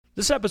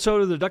This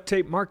episode of the Duct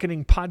Tape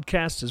Marketing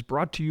Podcast is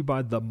brought to you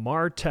by the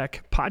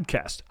MarTech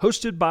Podcast,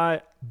 hosted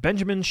by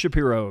Benjamin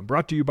Shapiro and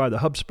brought to you by the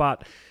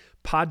HubSpot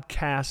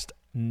Podcast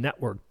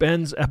Network.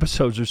 Ben's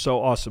episodes are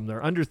so awesome.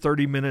 They're under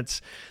 30 minutes.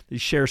 They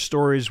share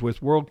stories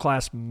with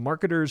world-class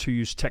marketers who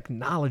use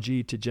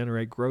technology to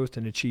generate growth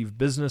and achieve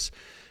business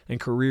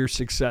and career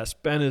success.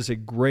 Ben is a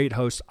great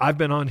host. I've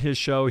been on his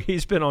show.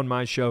 He's been on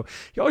my show.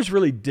 He always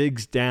really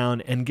digs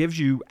down and gives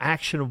you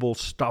actionable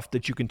stuff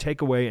that you can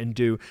take away and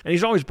do. And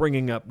he's always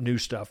bringing up new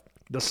stuff.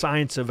 The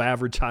science of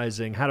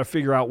advertising, how to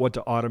figure out what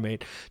to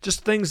automate,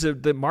 just things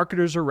that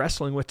marketers are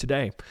wrestling with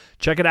today.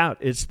 Check it out.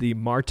 It's the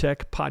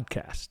MarTech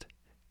Podcast.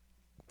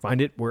 Find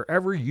it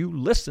wherever you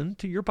listen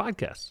to your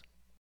podcasts.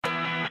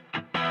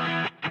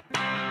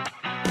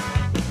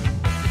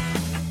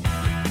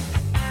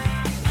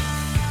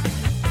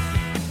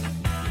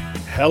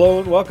 Hello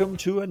and welcome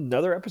to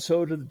another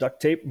episode of the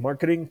Duct Tape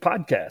Marketing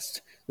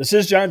Podcast. This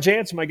is John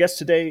Jantz. My guest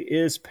today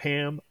is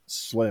Pam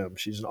Slim.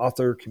 She's an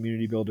author,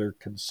 community builder,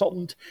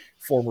 consultant,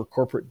 former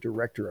corporate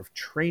director of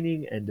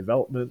training and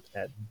development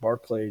at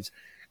Barclays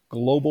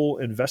Global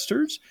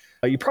Investors.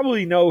 You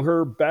probably know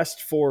her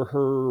best for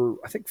her,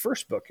 I think,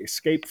 first book,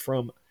 Escape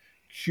from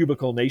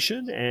Cubicle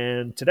Nation.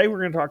 And today we're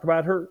going to talk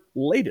about her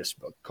latest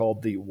book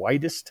called The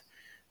Widest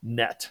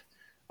Net.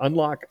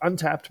 Unlock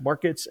untapped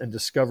markets and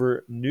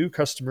discover new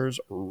customers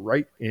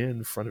right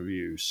in front of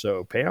you.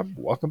 So, Pam,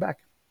 welcome back.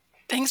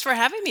 Thanks for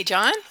having me,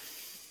 John.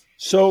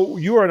 So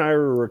you and I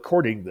are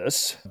recording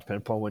this, depending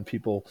upon when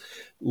people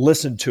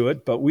listen to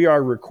it, but we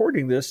are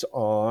recording this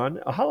on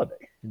a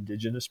holiday,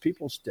 Indigenous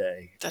Peoples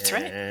Day. That's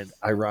right. And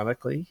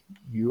ironically,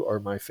 you are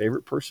my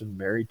favorite person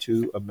married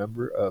to a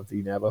member of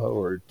the Navajo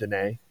or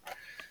Dene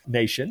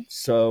Nation.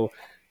 So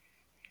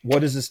what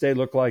does this day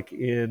look like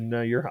in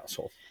your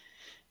household?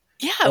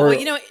 Yeah,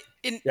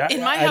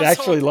 in my I'd household,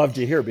 actually love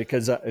to hear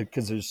because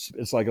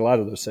it's like a lot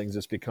of those things.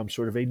 It's become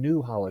sort of a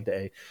new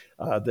holiday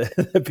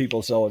that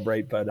people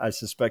celebrate, but I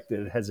suspect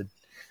that it has a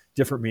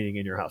different meaning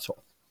in your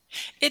household.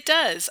 it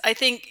does. I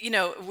think,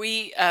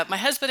 my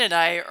husband and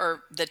I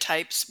are the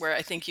types where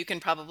I think you can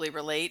probably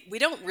relate. We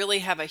don't really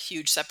have a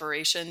huge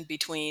separation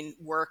between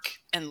work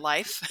and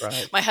life.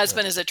 Right. My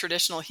husband is a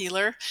traditional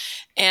healer.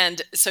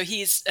 And so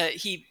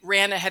he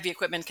ran a heavy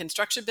equipment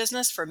construction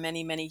business for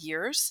many, many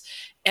years.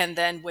 And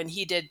then when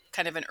he did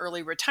kind of an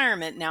early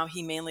retirement, now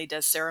he mainly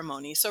does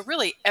ceremony. So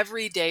really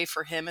every day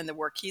for him and the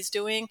work he's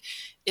doing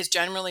is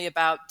generally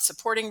about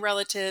supporting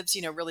relatives,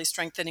 really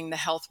strengthening the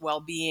health,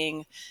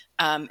 well-being,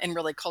 and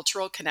really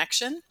cultural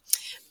connection.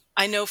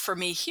 I know for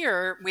me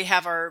here, we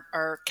have our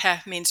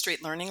Main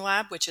Street Learning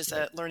Lab, which is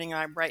a learning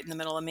lab right in the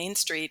middle of Main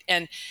Street.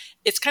 And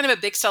it's kind of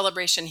a big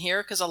celebration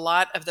here because a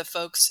lot of the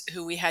folks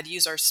who we had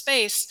use our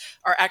space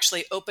are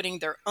actually opening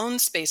their own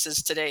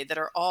spaces today that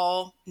are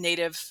all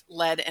native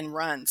led and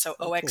run. So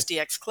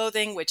OXDX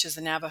Clothing, which is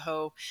a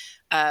Navajo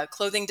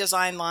clothing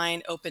design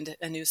line, opened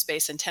a new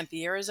space in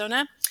Tempe,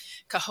 Arizona.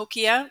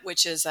 Cahokia,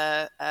 which is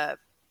a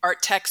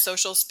Art Tech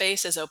social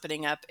space, is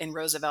opening up in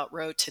Roosevelt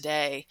Road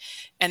today.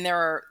 And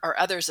there are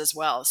others as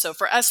well. So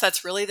for us,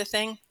 that's really the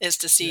thing, is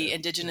to see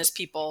Indigenous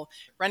people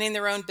running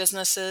their own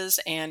businesses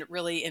and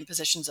really in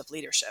positions of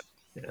leadership.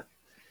 Yeah.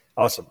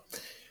 Awesome.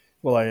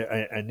 Well,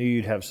 I knew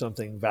you'd have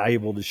something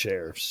valuable to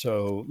share.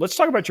 So let's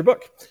talk about your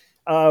book.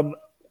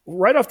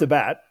 Right off the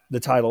bat, the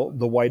title,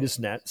 The Widest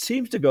Net,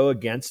 seems to go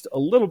against a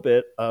little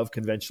bit of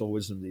conventional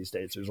wisdom these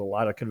days. There's a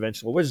lot of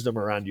conventional wisdom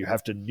around. You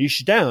have to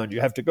niche down.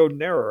 You have to go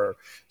narrower.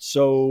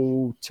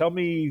 So tell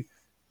me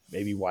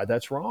maybe why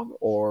that's wrong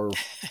or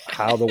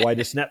how the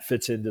widest net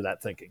fits into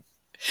that thinking.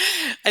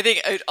 I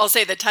think I'll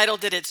say the title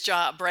did its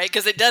job, right?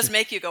 Because it does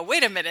make you go,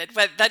 wait a minute,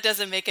 but that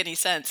doesn't make any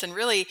sense. And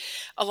really,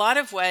 a lot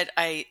of what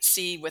I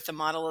see with the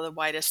model of the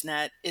widest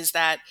net is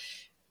that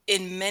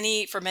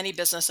for many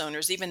business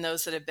owners, even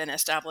those that have been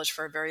established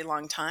for a very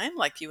long time,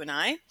 like you and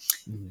I,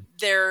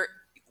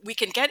 we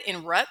can get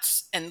in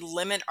ruts and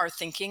limit our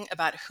thinking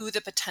about who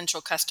the potential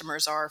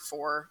customers are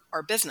for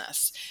our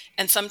business.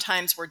 And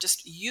sometimes we're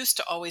just used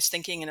to always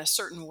thinking in a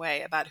certain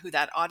way about who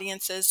that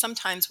audience is,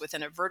 sometimes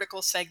within a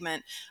vertical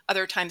segment,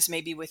 other times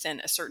maybe within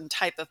a certain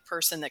type of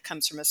person that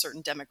comes from a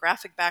certain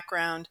demographic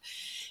background.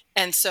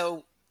 And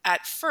so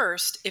at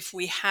first, if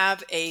we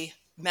have a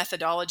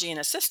methodology and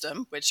a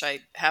system, which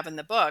I have in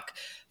the book,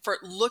 for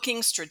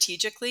looking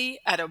strategically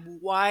at a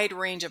wide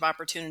range of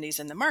opportunities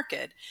in the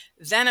market,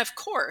 then of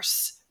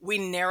course we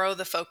narrow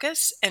the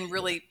focus and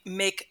really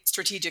make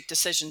strategic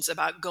decisions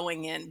about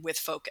going in with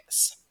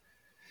focus.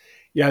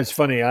 Yeah, it's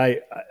funny.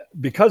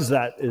 Because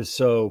that is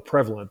so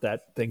prevalent,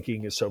 that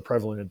thinking is so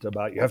prevalent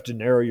about you have to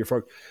narrow your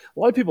focus. A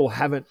lot of people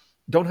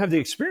don't have the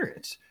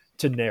experience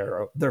to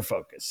narrow their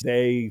focus.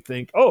 They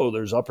think, oh,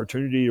 there's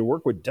opportunity to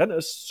work with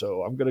dentists,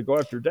 so I'm going to go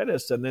after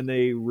dentists. And then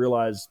they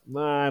realize,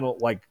 I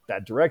don't like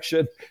that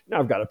direction. Now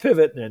I've got to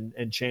pivot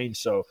and change.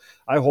 So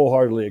I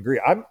wholeheartedly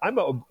agree. I'm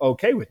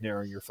okay with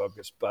narrowing your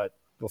focus, but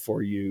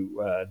before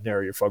you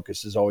narrow your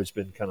focus has always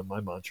been kind of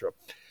my mantra.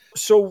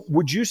 So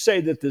would you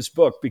say that this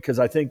book, because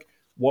I think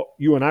What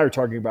you and I are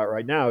talking about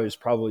right now is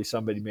probably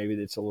somebody maybe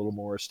that's a little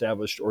more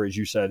established, or as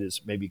you said,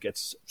 is maybe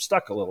gets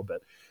stuck a little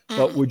bit.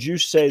 But Mm. would you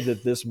say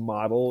that this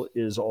model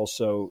is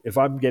also, if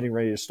I'm getting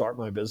ready to start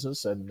my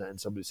business and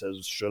somebody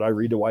says, should I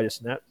read the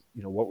Whitest Net?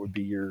 What would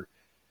be your,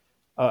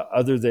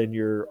 other than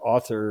your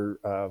author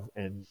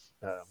and,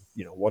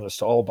 want us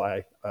to all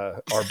buy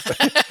our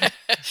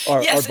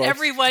Yes, books?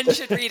 everyone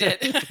should read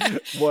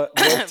it.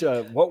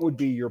 What would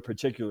be your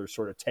particular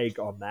sort of take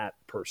on that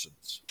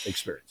person's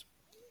experience?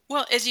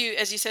 Well, as you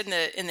said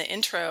in the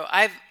intro,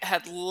 I've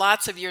had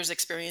lots of years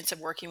experience of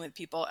working with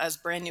people as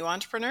brand new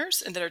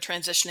entrepreneurs and that are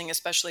transitioning,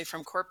 especially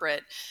from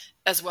corporate,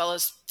 as well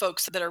as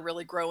folks that are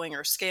really growing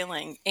or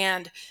scaling.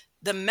 And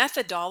the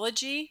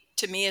methodology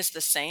to me is the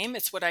same.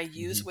 It's what I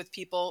use Mm-hmm. with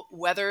people,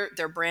 whether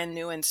they're brand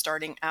new and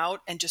starting out,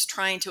 and just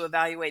trying to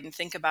evaluate and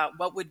think about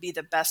what would be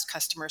the best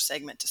customer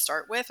segment to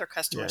start with, or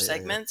customer Yeah, yeah, yeah.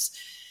 segments,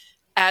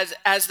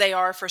 as they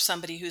are for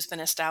somebody who's been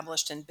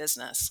established in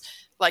business.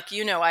 Like,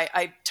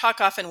 I talk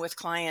often with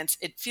clients,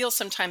 it feels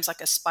sometimes like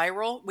a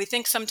spiral. We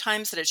think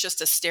sometimes that it's just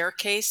a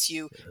staircase.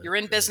 You're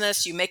in Right.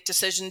 business, you make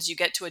decisions, you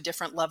get to a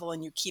different level,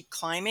 and you keep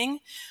climbing.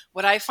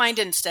 What I find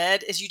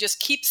instead is you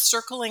just keep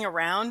circling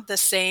around the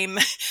same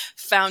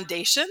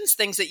foundations,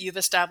 things that you've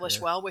established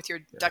Yeah, well with your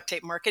yeah, duct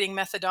tape marketing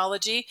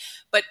methodology.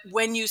 But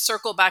when you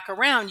circle back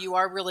around, you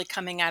are really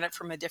coming at it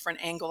from a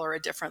different angle or a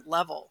different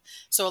level.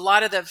 So a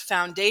lot of the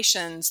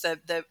foundations,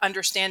 the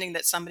understanding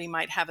that somebody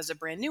might have as a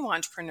brand new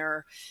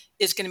entrepreneur,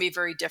 is going to be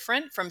very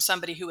different from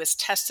somebody who has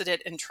tested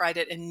it and tried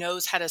it and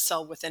knows how to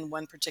sell within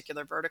one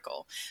particular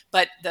vertical.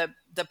 But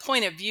the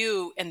point of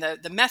view and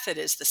the method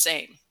is the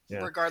same,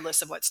 yeah.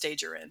 regardless of what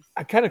stage you're in.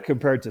 I kind of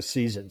compare it to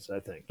seasons. I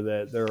think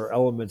that there are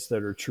elements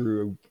that are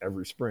true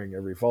every spring,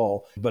 every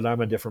fall, but I'm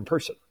a different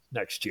person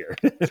next year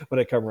when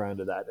I come around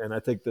to that. And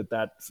I think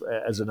that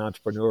as an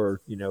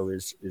entrepreneur,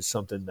 is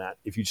something that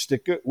if you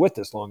stick with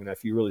this long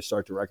enough, you really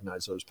start to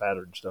recognize those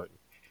patterns, don't you?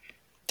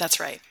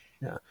 That's right.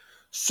 Yeah.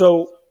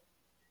 So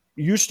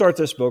you start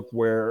this book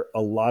where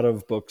a lot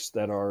of books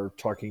that are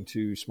talking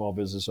to small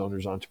business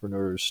owners,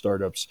 entrepreneurs,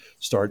 startups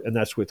start, and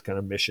that's with kind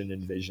of mission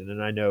and vision.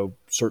 And I know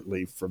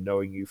certainly from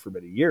knowing you for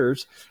many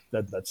years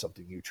that that's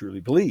something you truly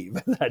believe.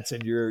 That's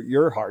in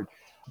your heart.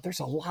 There's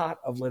a lot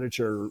of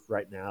literature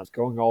right now. It's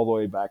going all the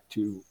way back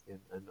to,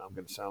 and I'm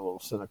going to sound a little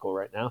cynical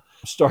right now,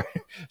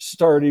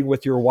 starting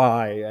with your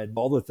why and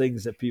all the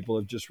things that people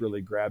have just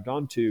really grabbed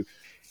onto.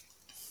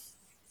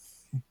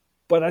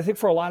 But I think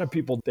for a lot of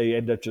people, they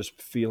end up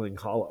just feeling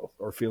hollow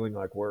or feeling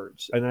like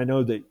words. And I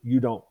know that you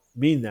don't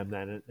mean them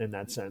then in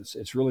that sense.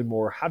 It's really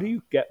more, how do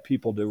you get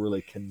people to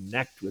really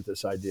connect with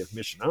this idea of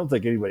mission? I don't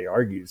think anybody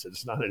argues that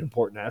it's not an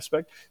important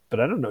aspect, but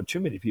I don't know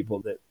too many people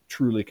that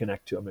truly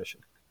connect to a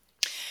mission.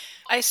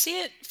 I see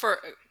it for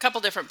a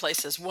couple different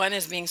places. One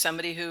is being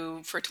somebody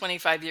who, for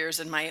 25 years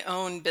in my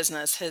own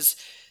business, has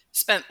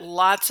spent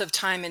lots of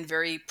time in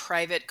very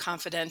private,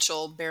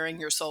 confidential, bearing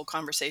your soul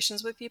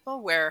conversations with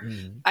people, where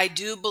Mm, I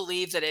do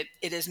believe that it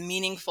is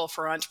meaningful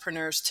for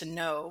entrepreneurs to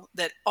know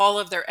that all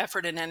of their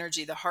effort and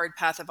energy, the hard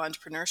path of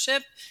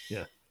entrepreneurship,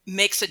 yeah.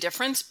 makes a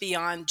difference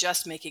beyond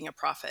just making a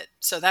profit.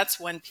 So that's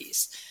one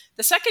piece.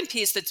 The second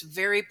piece that's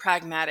very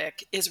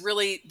pragmatic is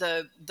really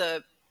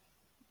the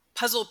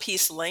puzzle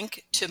piece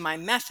link to my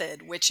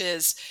method, which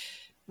is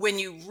when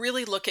you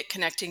really look at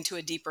connecting to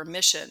a deeper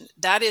mission,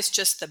 that is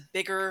just the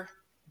bigger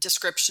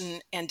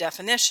description and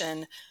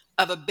definition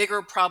of a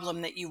bigger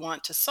problem that you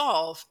want to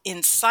solve,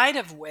 inside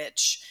of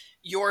which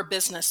your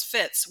business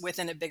fits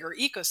within a bigger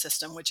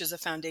ecosystem, which is a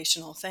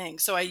foundational thing.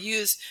 So I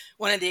use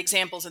one of the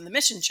examples in the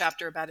mission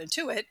chapter about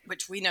Intuit,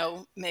 which we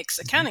know makes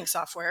Mhm. accounting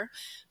software,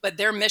 but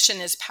their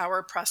mission is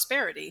power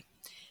prosperity.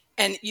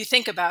 And you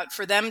think about,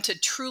 for them to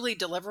truly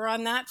deliver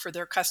on that, for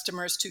their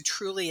customers to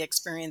truly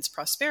experience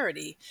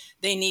prosperity,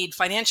 they need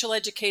financial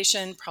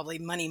education, probably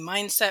money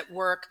mindset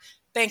work,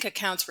 bank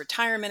accounts,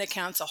 retirement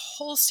accounts, a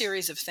whole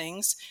series of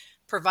things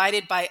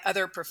provided by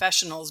other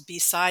professionals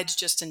besides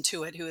just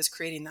Intuit, who is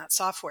creating that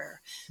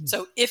software.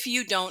 So if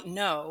you don't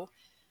know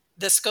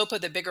the scope of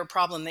the bigger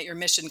problem that your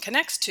mission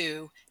connects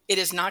to, it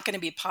is not going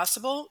to be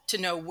possible to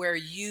know where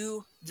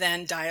you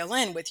then dial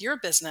in with your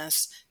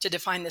business to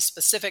define the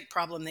specific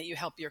problem that you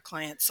help your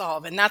client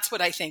solve. And that's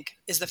what I think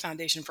is the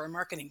foundation for a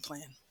marketing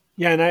plan.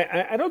 Yeah, and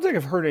I don't think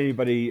I've heard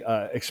anybody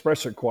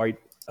express it quite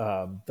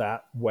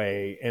that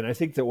way. And I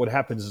think that what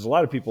happens is a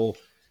lot of people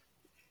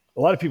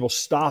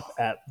stop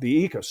at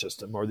the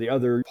ecosystem or the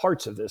other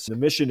parts of this. The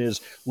mission is,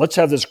 let's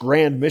have this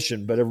grand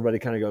mission, but everybody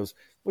kind of goes,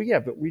 well, yeah,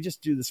 but we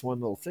just do this one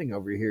little thing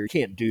over here. You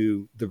can't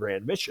do the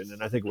grand mission.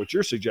 And I think what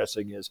you're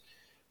suggesting is,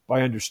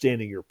 by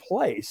understanding your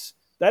place,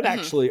 that Hmm.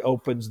 actually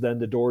opens then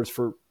the doors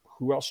for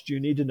who else do you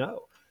need to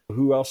know?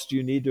 Who else do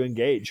you need to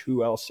engage?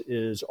 Who else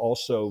is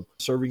also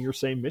serving your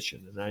same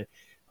mission? And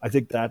I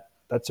think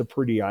that's a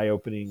pretty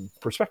eye-opening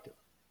perspective.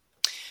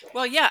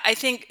 Well, yeah, I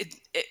think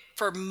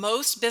for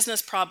most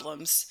business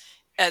problems,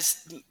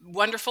 as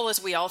wonderful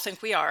as we all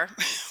think we are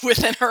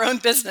within our own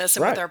business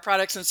and with Right. our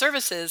products and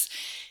services,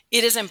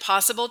 it is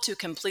impossible to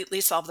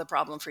completely solve the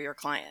problem for your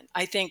client.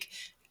 I think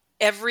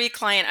Every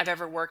client I've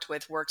ever worked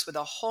with works with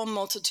a whole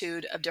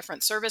multitude of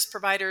different service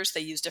providers. They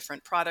use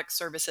different product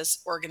services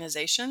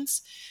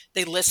organizations.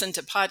 They listen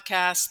to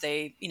podcasts.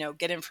 They,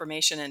 get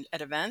information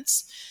at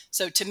events.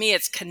 So to me,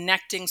 it's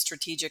connecting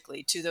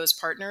strategically to those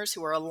partners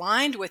who are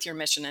aligned with your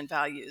mission and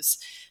values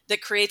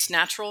that creates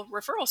natural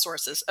referral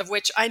sources, of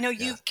which I know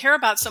you care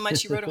about so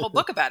much. You wrote a whole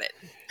book about it.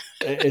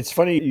 It's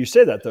funny you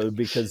say that, though,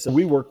 because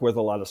we work with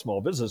a lot of small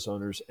business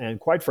owners, and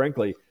quite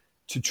frankly,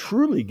 to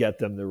truly get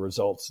them the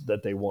results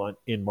that they want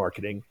in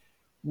marketing,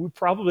 we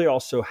probably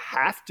also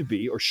have to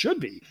be or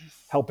should be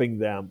helping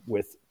them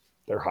with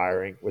their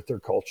hiring, with their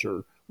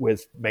culture,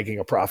 with making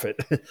a profit,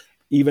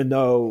 even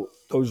though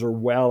those are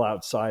well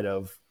outside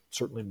of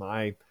certainly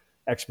my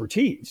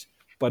expertise.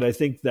 But I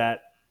think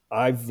that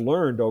I've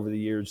learned over the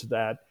years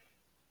that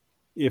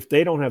if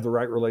they don't have the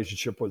right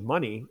relationship with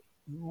money,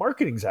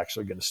 marketing is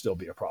actually going to still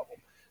be a problem.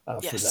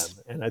 For them.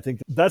 And I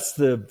think that's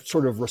the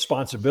sort of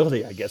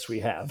responsibility, I guess, we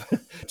have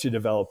to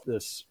develop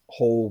this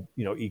whole,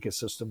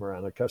 ecosystem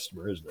around a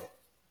customer, isn't it?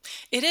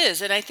 It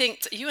is. And I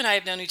think you and I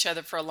have known each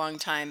other for a long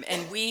time.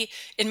 And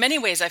in many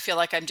ways, I feel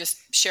like I'm just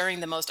sharing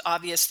the most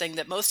obvious thing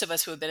that most of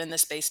us who have been in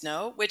this space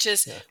know, which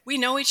is we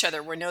know each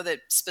other. We know the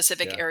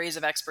specific areas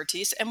of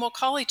expertise, and we'll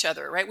call each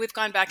other, right? We've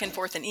gone back and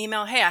forth in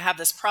email. Hey, I have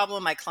this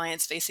problem. My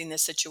client's facing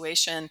this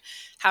situation.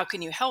 How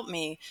can you help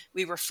me?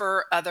 We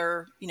refer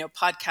other,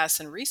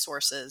 podcasts and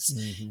resources.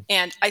 Mm-hmm.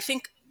 And I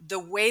think the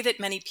way that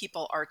many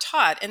people are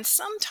taught, and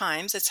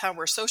sometimes it's how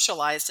we're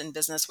socialized in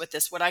business with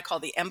this, what I call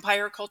the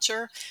empire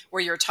culture,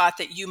 where you're taught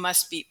that you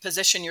must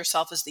position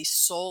yourself as the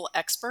sole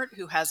expert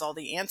who has all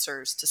the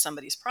answers to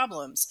somebody's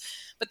problems.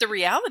 But the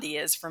reality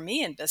is, for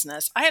me in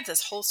business, I have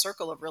this whole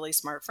circle of really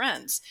smart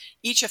friends,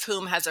 each of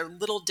whom has a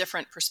little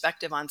different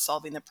perspective on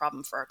solving the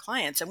problem for our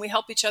clients. And we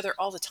help each other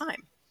all the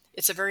time.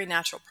 It's a very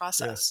natural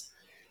process.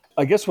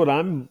 I guess what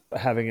I'm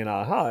having an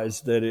aha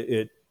is that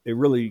it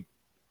really,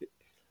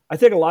 I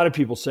think a lot of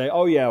people say,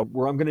 oh yeah, I'm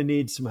going to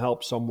need some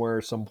help somewhere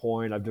at some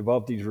point. I've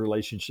developed these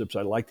relationships.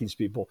 I like these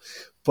people.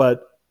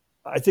 But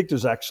I think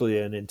there's actually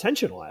an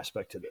intentional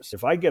aspect to this.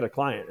 If I get a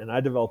client and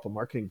I develop a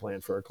marketing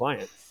plan for a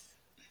client,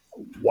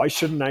 why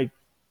shouldn't I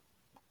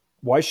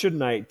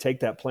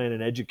take that plan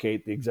and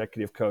educate the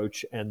executive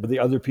coach and the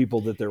other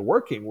people that they're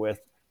working with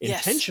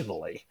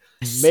intentionally?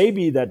 Yes.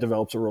 Maybe that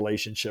develops a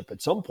relationship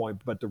at some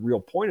point, but the real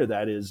point of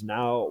that is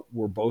now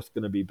we're both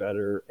going to be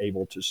better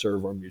able to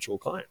serve our mutual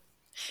client.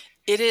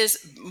 It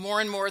is more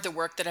and more the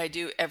work that I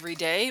do every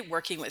day,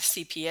 working with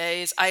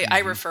CPAs. I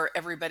refer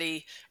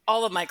everybody,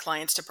 all of my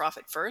clients, to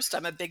Profit First.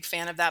 I'm a big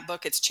fan of that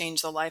book. It's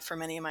changed the life for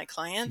many of my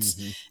clients.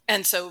 Mm-hmm.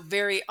 And so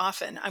very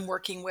often I'm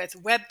working with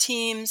web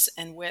teams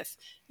and with,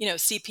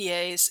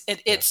 CPAs.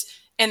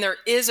 And there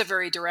is a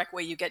very direct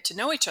way you get to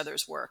know each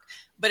other's work,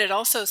 but it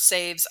also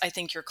saves, I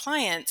think, your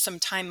client some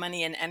time,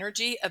 money, and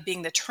energy of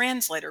being the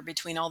translator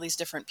between all these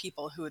different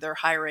people who they're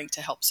hiring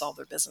to help solve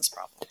their business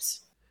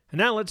problems. And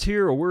now let's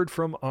hear a word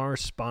from our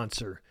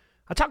sponsor.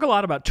 I talk a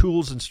lot about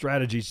tools and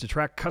strategies to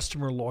track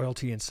customer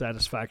loyalty and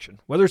satisfaction,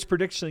 whether it's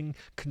predicting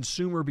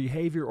consumer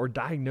behavior or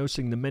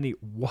diagnosing the many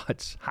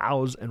whats,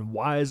 hows, and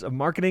whys of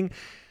marketing.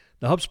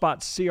 The HubSpot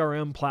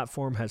CRM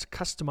platform has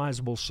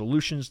customizable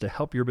solutions to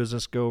help your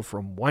business go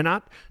from why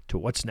not to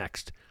what's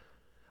next.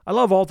 I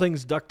love all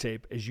things duct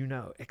tape, as you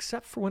know,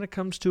 except for when it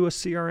comes to a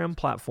CRM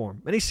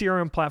platform. Many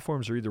CRM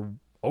platforms are either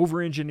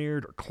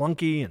over-engineered or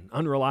clunky and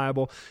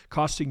unreliable,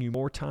 costing you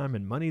more time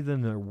and money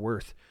than they're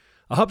worth.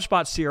 A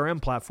HubSpot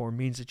CRM platform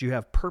means that you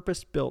have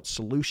purpose-built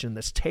solution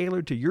that's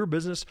tailored to your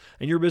business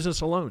and your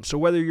business alone. So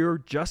whether you're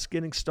just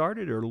getting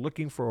started or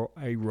looking for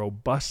a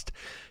robust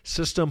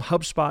system,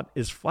 HubSpot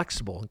is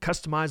flexible and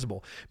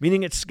customizable,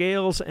 meaning it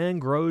scales and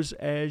grows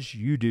as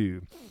you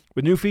do.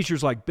 With new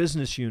features like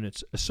business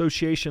units,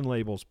 association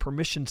labels,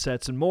 permission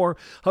sets, and more,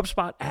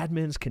 HubSpot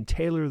admins can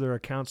tailor their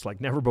accounts like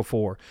never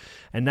before.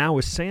 And now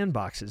with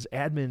sandboxes,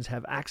 admins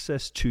have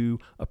access to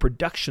a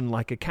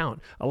production-like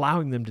account,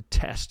 allowing them to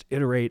test,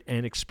 iterate,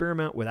 and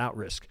experiment without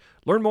risk.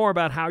 Learn more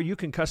about how you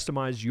can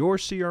customize your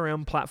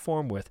CRM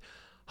platform with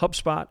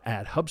HubSpot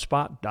at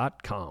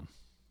HubSpot.com.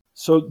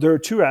 So there are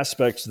two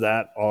aspects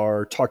that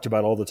are talked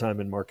about all the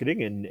time in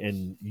marketing,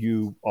 and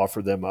you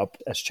offer them up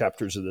as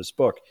chapters of this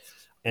book.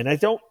 And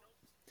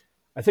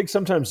I think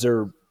sometimes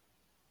they're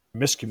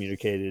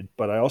miscommunicated,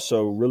 but I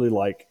also really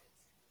like,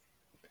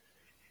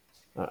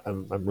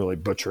 I'm really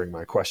butchering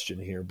my question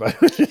here, but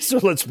so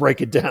let's break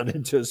it down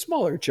into a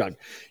smaller chunk.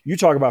 You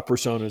talk about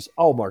personas.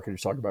 All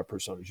marketers talk about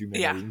personas. You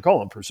may not even call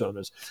them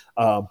personas.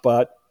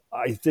 But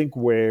I think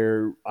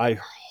where I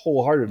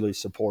wholeheartedly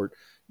support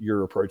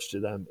your approach to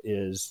them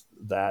is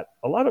that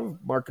a lot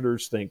of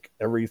marketers think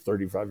every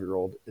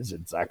 35-year-old is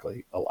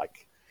exactly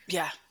alike.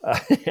 Yeah.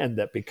 And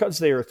that because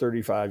they are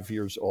 35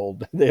 years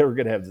old, they are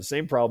going to have the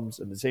same problems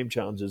and the same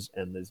challenges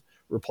and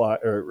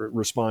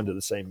respond to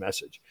the same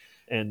message.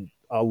 And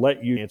I'll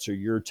let you answer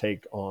your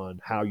take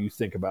on how you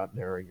think about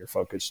narrowing your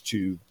focus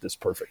to this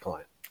perfect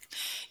client.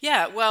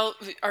 Yeah, well,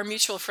 our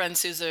mutual friend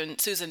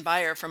Susan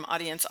Bayer from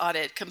Audience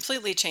Audit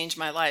completely changed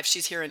my life.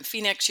 She's here in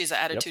Phoenix. She's an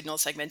Yep. attitudinal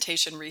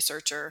segmentation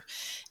researcher,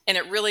 and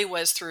it really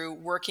was through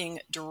working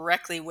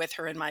directly with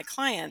her and my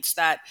clients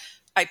that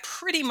I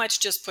pretty much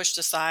just pushed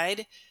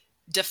aside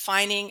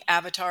defining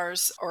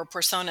avatars or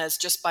personas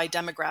just by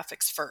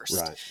demographics first,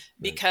 Right. Right.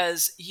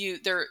 because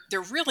there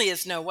really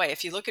is no way.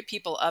 If you look at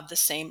people of the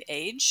same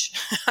age,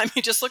 I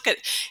mean, just look at,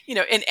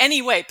 in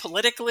any way,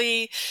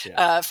 politically,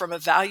 Yeah. from a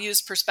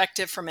values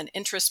perspective, from an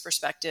interest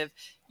perspective,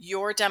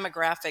 your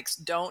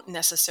demographics don't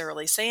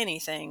necessarily say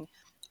anything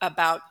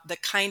about the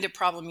kind of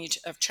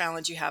of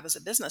challenge you have as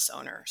a business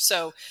owner.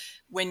 So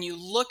when you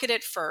look at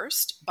it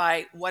first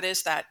by what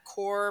is that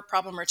core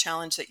problem or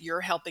challenge that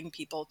you're helping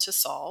people to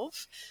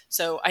solve.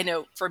 So I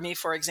know for me,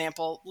 for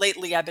example,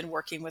 lately I've been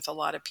working with a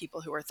lot of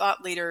people who are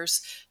thought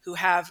leaders who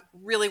have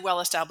really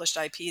well established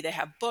IP. They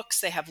have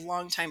books, they have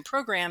long time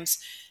programs,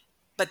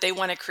 but they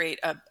want to create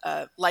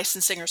a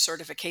licensing or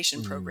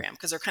certification Mm. program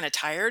because they're kind of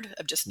tired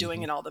of just doing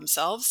Hmm. it all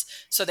themselves.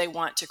 So they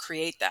want to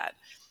create that.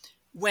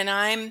 When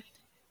I'm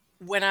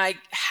when I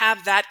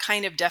have that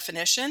kind of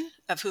definition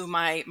of who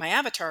my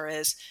avatar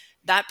is,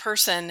 that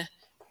person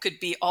could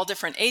be all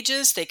different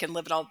ages. They can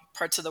live in all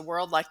parts of the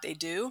world like they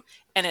do.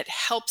 And it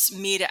helps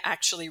me to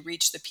actually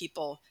reach the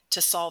people to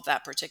solve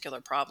that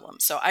particular problem.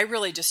 So I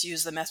really just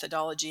use the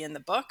methodology in the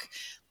book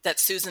that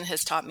Susan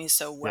has taught me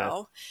so Yeah.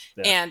 well.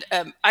 Yeah.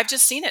 And I've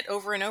just seen it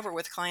over and over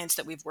with clients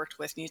that we've worked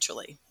with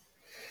mutually.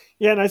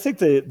 Yeah, and I think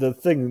the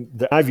thing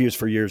that I've used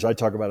for years, I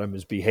talk about them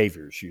as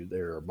behaviors.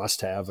 They're a must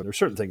have, and there's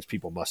certain things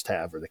people must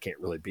have, or they can't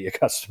really be a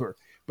customer.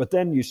 But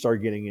then you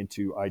start getting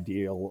into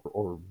ideal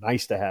or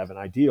nice to have and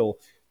ideal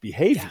Yeah.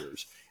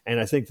 behaviors, and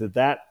I think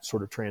that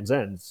sort of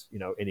transcends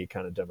any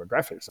kind of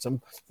demographics.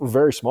 Some for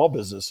very small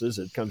businesses,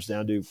 it comes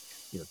down to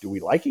do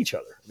we like each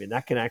other? I mean,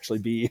 that can actually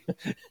be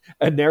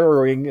a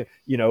narrowing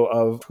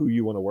of who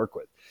you want to work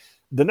with.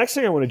 The next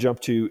thing I want to jump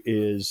to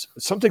is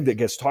something that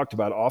gets talked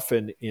about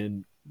often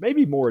in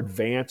maybe more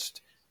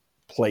advanced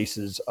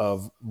places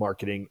of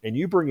marketing, and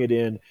you bring it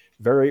in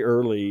very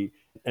early.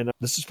 And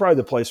this is probably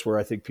the place where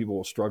I think people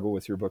will struggle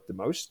with your book the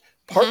most,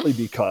 Hmm. partly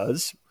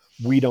because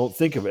we don't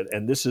think of it,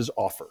 and this is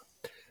offer.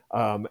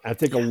 I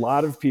think a Yeah.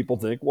 lot of people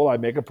think, well, I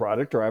make a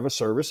product or I have a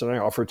service and I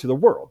offer it to the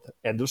world.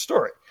 End of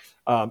story.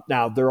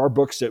 Now, there are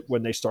books that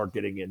when they start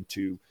getting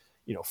into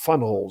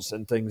funnels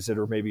and things that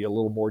are maybe a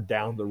little more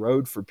down the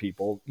road for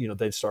people,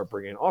 they start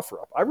bringing offer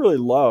up. I really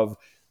love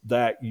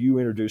that you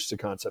introduced the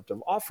concept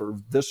of offer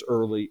this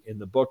early in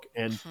the book,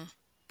 and Mhm.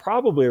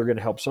 probably are going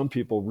to help some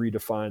people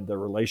redefine their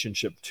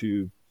relationship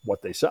to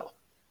what they sell.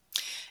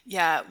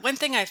 Yeah, one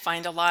thing I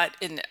find a lot,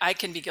 and I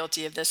can be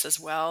guilty of this as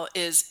well,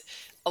 is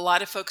a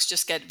lot of folks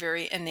just get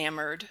very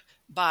enamored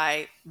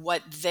by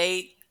what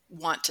they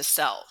want to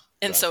sell.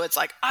 And Right. so it's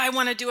like, I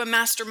want to do a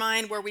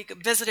mastermind where we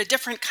could visit a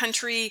different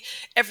country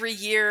every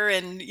year.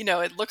 And,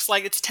 it looks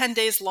like it's 10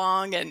 days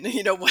long and,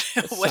 That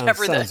sounds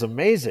whatever the, sounds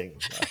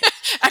amazing.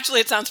 actually,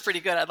 it sounds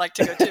pretty good. I'd like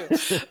to go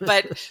too.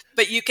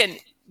 But you can,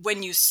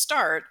 when you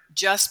start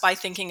just by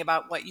thinking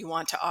about what you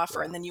want to offer,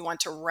 Yeah. and then you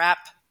want to wrap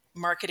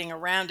marketing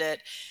around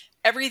it,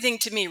 everything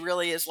to me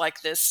really is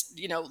like this,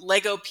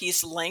 Lego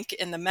piece link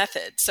in the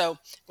method. So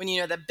when you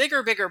know the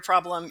bigger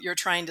problem you're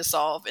trying to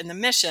solve in the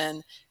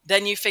mission,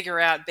 then you figure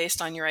out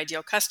based on your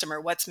ideal customer,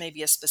 what's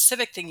maybe a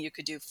specific thing you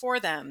could do for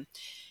them.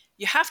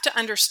 You have to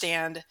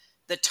understand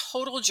the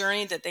total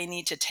journey that they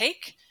need to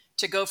take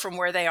to go from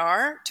where they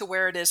are to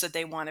where it is that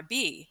they want to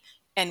be.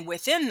 And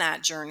within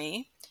that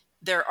journey,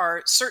 there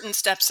are certain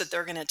steps that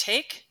they're going to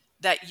take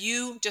that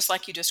you, just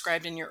like you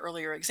described in your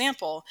earlier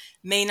example,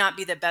 may not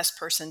be the best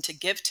person to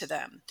give to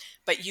them.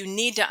 But you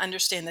need to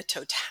understand the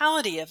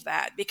totality of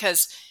that,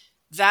 because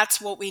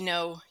that's what we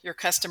know your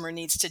customer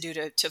needs to do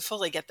to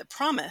fully get the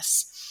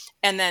promise.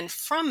 And then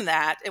from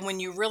that, and when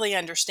you really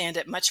understand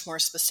it much more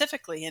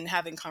specifically in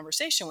having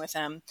conversation with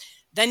them,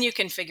 then you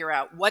can figure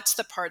out what's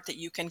the part that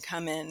you can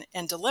come in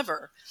and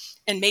deliver.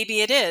 And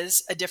maybe it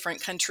is a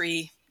different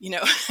country,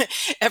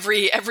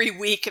 every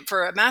week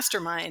for a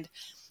mastermind,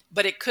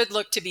 but it could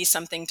look to be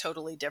something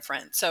totally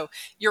different. So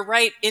you're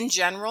right. In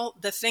general,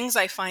 the things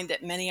I find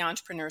that many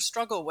entrepreneurs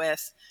struggle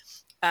with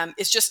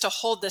is just to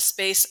hold the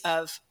space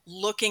of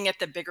looking at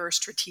the bigger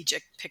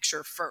strategic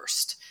picture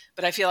first.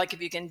 But I feel like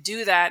if you can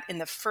do that in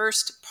the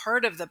first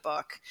part of the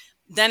book,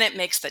 then it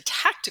makes the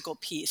tactical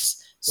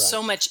piece Right.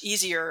 so much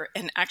easier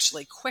and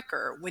actually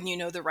quicker when you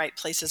know the right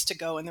places to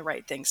go and the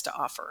right things to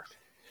offer.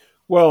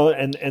 Well,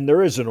 and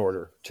there is an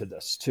order to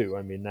this too.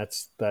 I mean,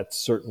 that's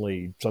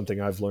certainly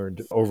something I've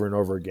learned over and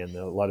over again.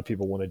 A lot of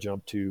people want to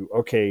jump to,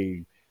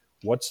 okay,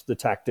 what's the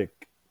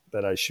tactic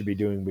that I should be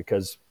doing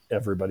because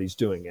everybody's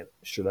doing it?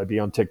 Should I be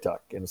on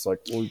TikTok? And it's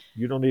like, well,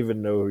 you don't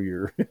even know who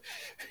you're,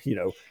 you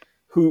know,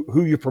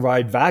 who you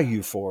provide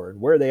value for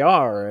and where they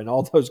are and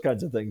all those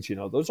kinds of things.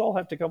 Those all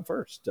have to come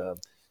first, or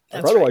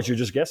That's right. otherwise you're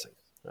just guessing,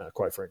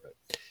 quite frankly.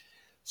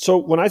 So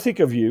when I think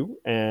of you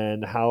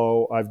and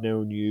how I've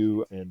known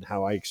you and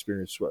how I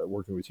experience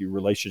working with you,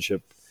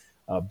 relationship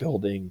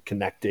building,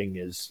 connecting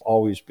has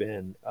always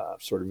been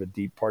sort of a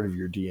deep part of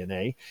your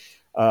DNA.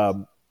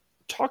 Um,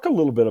 Talk a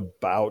little bit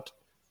about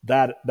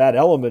that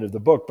element of the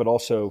book, but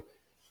also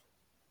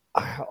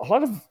a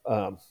lot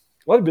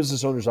of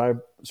business owners I'm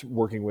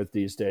working with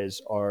these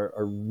days are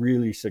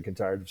really sick and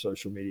tired of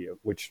social media,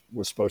 which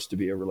was supposed to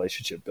be a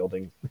relationship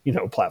building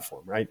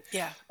platform, right?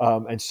 Yeah.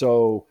 And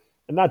so,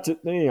 and not to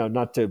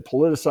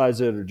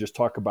politicize it or just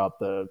talk about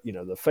the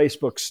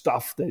Facebook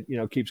stuff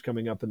that keeps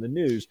coming up in the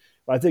news,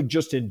 but I think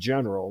just in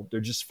general they're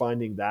just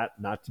finding that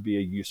not to be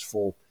a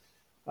useful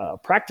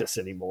practice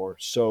anymore.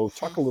 So,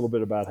 talk a little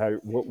bit about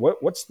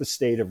what's the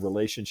state of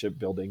relationship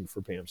building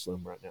for Pam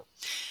Slim right now.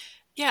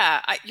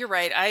 Yeah, you're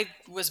right. I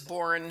was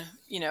born,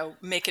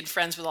 making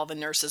friends with all the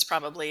nurses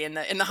probably in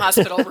the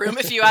hospital room.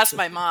 If you ask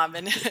my mom,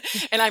 and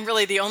and I'm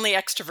really the only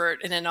extrovert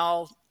in an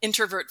all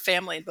introvert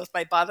family, both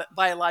my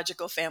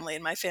biological family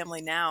and my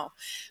family now.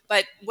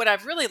 But what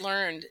I've really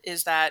learned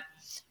is that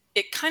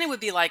it kind of would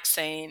be like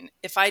saying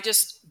if I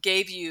just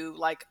gave you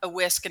like a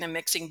whisk and a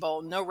mixing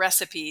bowl, no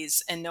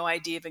recipes and no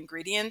idea of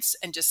ingredients,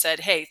 and just said,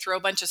 hey, throw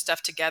a bunch of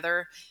stuff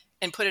together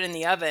and put it in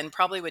the oven,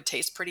 probably would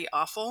taste pretty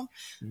awful.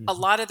 A Mm-hmm.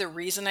 lot of the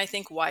reason I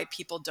think why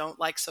people don't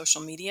like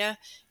social media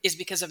is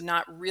because of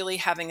not really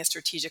having a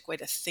strategic way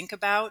to think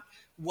about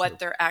what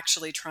they're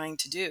actually trying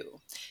to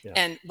do. Yeah.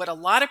 And what a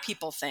lot of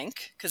people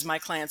think, because my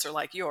clients are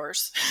like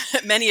yours,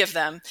 many of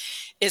them,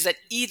 is that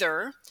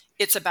either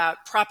it's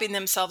about propping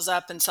themselves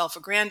up and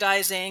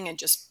self-aggrandizing and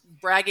just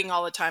bragging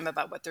all the time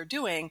about what they're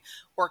doing,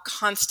 or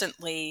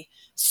constantly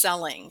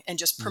selling and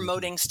just Mm-hmm.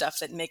 promoting stuff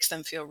that makes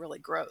them feel really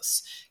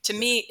gross. To Yeah.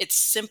 me, it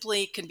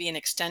simply can be an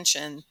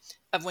extension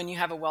of when you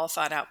have a well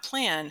thought out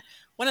plan.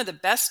 One of the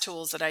best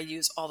tools that I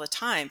use all the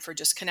time for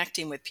just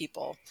connecting with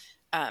people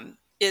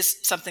is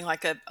something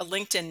like a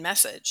LinkedIn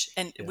message.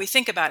 And Yeah. we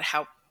think about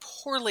how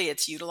poorly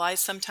it's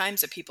utilized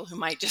sometimes, of people who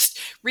might just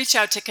reach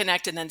out to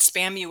connect and then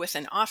spam you with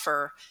an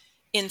offer.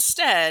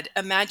 Instead,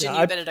 Yeah, imagine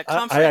you've been at a I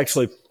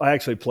conference.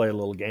 actually play a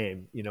little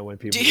game. When Do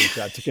people you, reach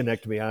out to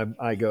connect me,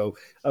 I go,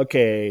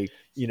 okay,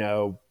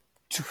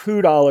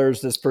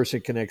 $2. This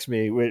person connects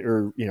me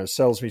or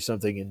sells me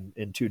something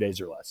in 2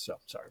 days or less. So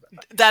sorry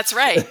about That's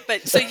right.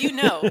 But so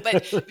but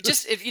that.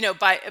 just if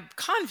by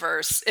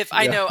converse, if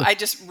I Yeah. know, I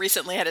just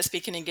recently had a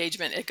speaking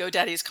engagement at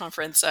GoDaddy's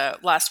conference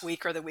last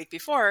week or the week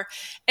before,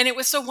 and it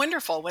was so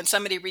wonderful when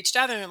somebody reached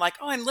out and they're like,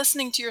 "Oh, I'm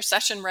listening to your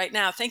session right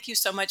now. Thank you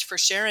so much for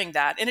sharing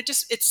that." And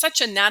it's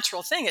such a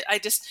natural thing. I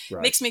just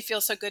Right. makes me feel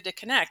so good to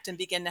connect and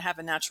begin to have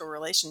a natural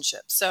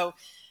relationship. So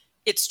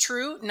it's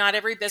true, not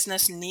every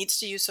business needs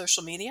to use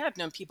social media. I've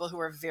known people who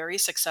are very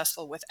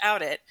successful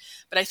without it.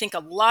 But I think a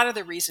lot of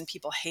the reason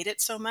people hate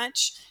it so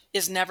much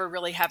is never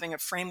really having a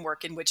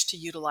framework in which to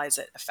utilize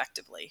it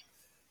effectively.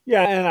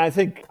 Yeah, and I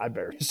think I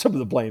bear some of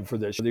the blame for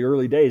this. The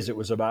early days, it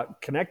was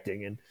about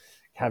connecting and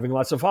having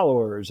lots of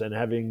followers and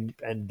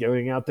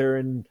going out there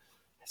and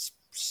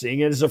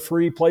seeing it as a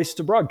free place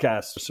to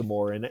broadcast some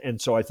more.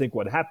 And so I think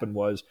what happened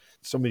was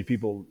so many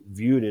people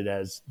viewed it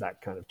as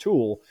that kind of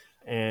tool.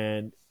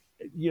 And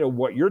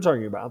what you're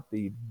talking about,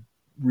 the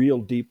real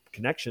deep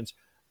connections,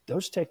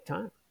 those take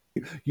time.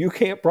 You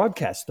can't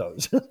broadcast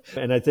those.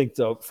 And I think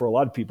though, for a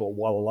lot of people,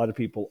 while a lot of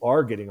people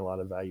are getting a lot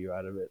of value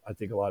out of it, I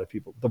think a lot of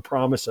people, the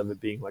promise of it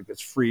being like this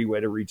free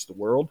way to reach the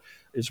world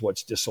is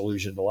what's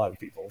disillusioned a lot of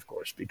people, of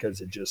course, because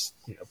it just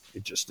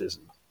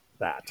isn't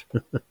that.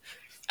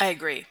 I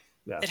agree.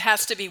 Yeah. It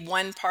has to be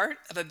one part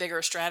of a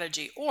bigger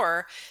strategy.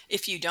 Or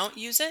if you don't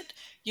use it,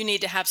 you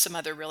need to have some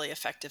other really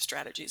effective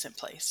strategies in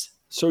place.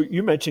 So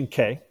you mentioned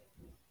Kay.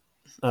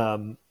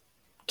 Um,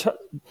 t-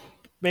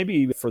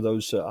 Maybe for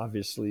those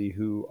obviously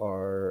who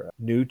are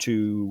new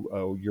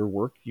to your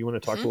work, you want to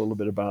talk a Mhm. little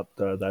bit about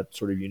that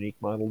sort of unique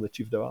model that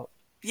you've developed?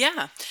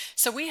 Yeah.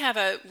 So we have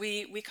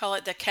we call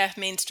it the CAF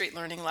Main Street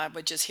Learning Lab,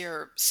 which is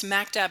here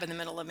smack dab in the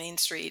middle of Main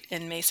Street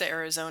in Mesa,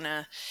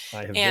 Arizona. I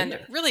have been And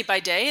there. really by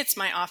day, it's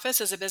my office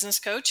as a business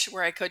coach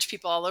where I coach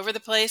people all over the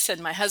place,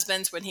 and my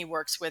husband's when he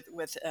works with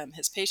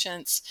his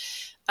patients.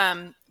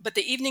 But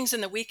the evenings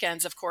and the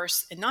weekends, of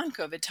course, in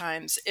non-COVID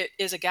times, it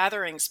is a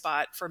gathering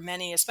spot for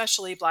many,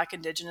 especially Black,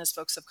 Indigenous,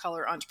 folks of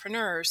color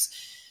entrepreneurs,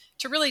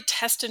 to really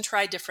test and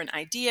try different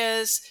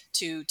ideas,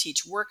 to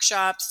teach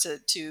workshops,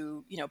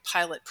 to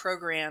pilot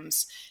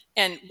programs.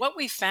 And what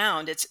we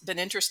found, it's been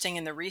interesting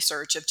in the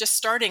research of just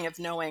starting of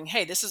knowing,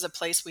 hey, this is a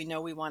place we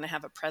know we want to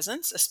have a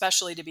presence,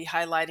 especially to be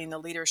highlighting the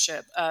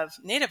leadership of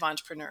Native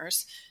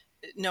entrepreneurs,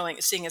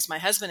 seeing as my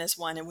husband is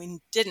one, and we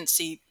didn't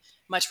see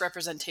much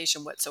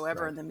representation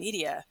whatsoever Right. in the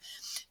media.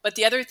 But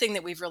the other thing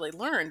that we've really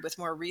learned with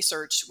more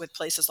research with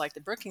places like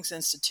the Brookings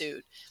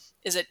Institute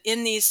is that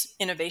in these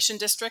innovation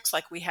districts,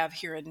 like we have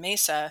here in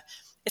Mesa,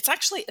 it's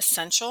actually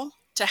essential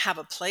to have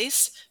a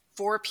place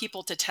for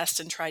people to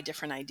test and try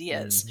different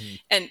ideas. Hmm.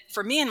 And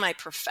for me in my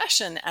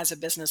profession as a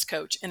business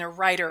coach and a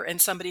writer and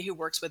somebody who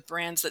works with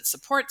brands that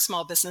support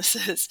small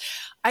businesses,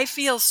 I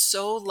feel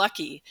so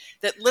lucky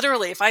that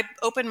literally if I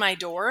open my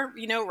door,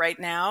 right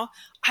now,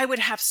 I would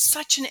have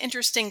such an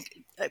interesting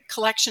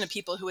collection of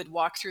people who would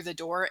walk through the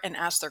door and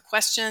ask their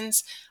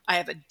questions. I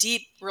have a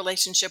deep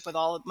relationship with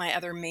all of my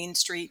other Main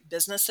Street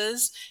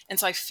businesses. And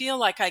so I feel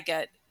like I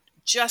get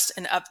just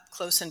an up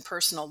close and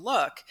personal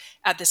look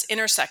at this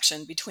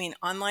intersection between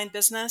online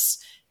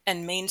business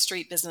and Main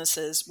Street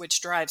businesses,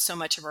 which drive so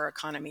much of our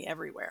economy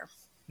everywhere.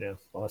 Yeah,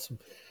 awesome.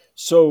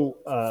 So,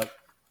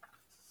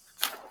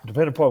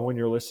 depending upon when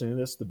you're listening to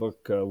this, the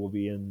book will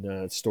be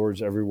in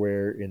stores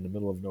everywhere in the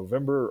middle of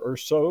November or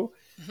so.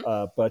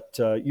 Mm-hmm. But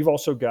you've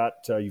also got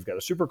you've got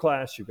a super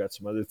class. You've got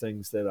some other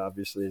things that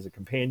obviously is a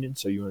companion.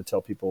 So you want to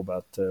tell people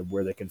about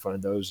where they can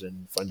find those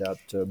and find out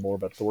more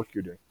about the work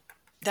you're doing.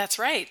 That's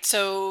right.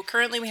 So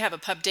currently we have a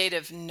pub date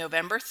of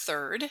November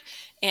 3rd.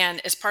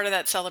 And as part of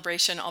that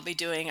celebration, I'll be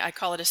doing, I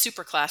call it a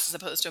super class as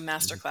opposed to a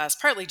master class,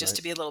 partly just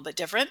to be a little bit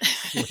different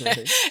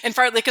and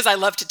partly because I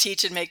love to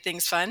teach and make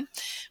things fun.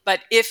 But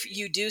if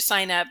you do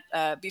sign up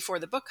before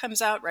the book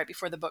comes out, right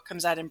before the book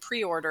comes out in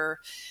pre-order,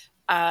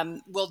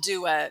 we'll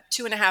do a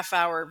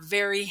 2.5-hour,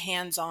 very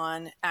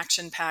hands-on,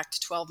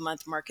 action-packed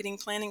 12-month marketing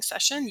planning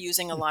session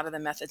using a lot of the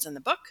methods in the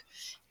book.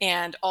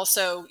 And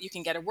also, you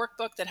can get a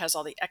workbook that has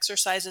all the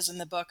exercises in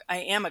the book. I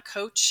am a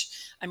coach.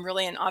 I'm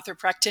really an author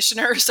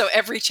practitioner, so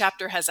every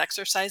chapter has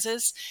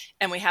exercises,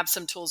 and we have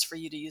some tools for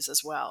you to use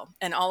as well.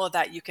 And all of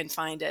that you can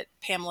find at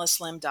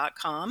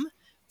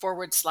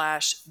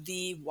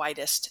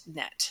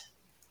PamelaSlim.com/thewidestnet.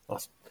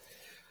 Awesome.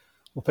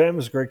 Well, Pam, it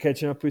was great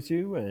catching up with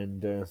you,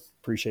 and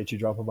appreciate you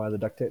dropping by the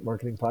Duct Tape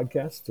Marketing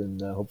Podcast.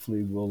 And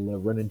hopefully we'll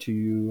run into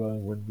you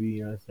when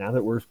we, now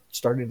that we're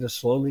starting to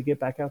slowly get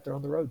back out there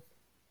on the road.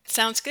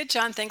 Sounds good,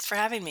 John. Thanks for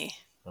having me.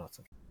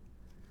 Awesome.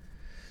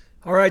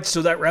 All right,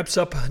 so that wraps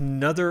up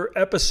another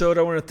episode.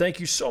 I want to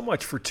thank you so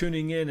much for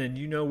tuning in, and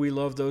we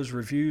love those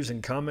reviews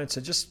and comments,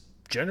 and just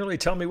generally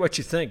tell me what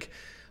you think.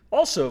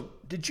 Also,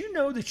 did you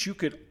know that you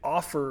could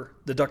offer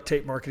the Duct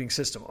Tape Marketing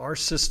System, our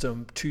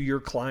system, to your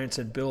clients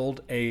and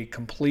build a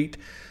complete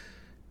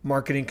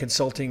marketing,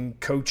 consulting,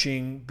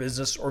 coaching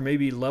business, or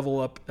maybe level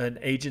up an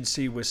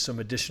agency with some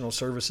additional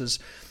services?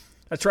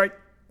 That's right.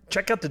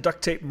 Check out the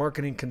Duct Tape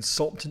Marketing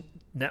Consultant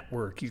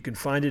Network. You can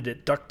find it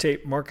at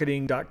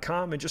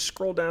ducttapemarketing.com and just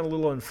scroll down a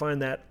little and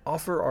find that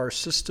Offer Our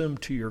System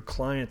to Your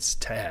Clients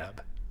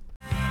tab.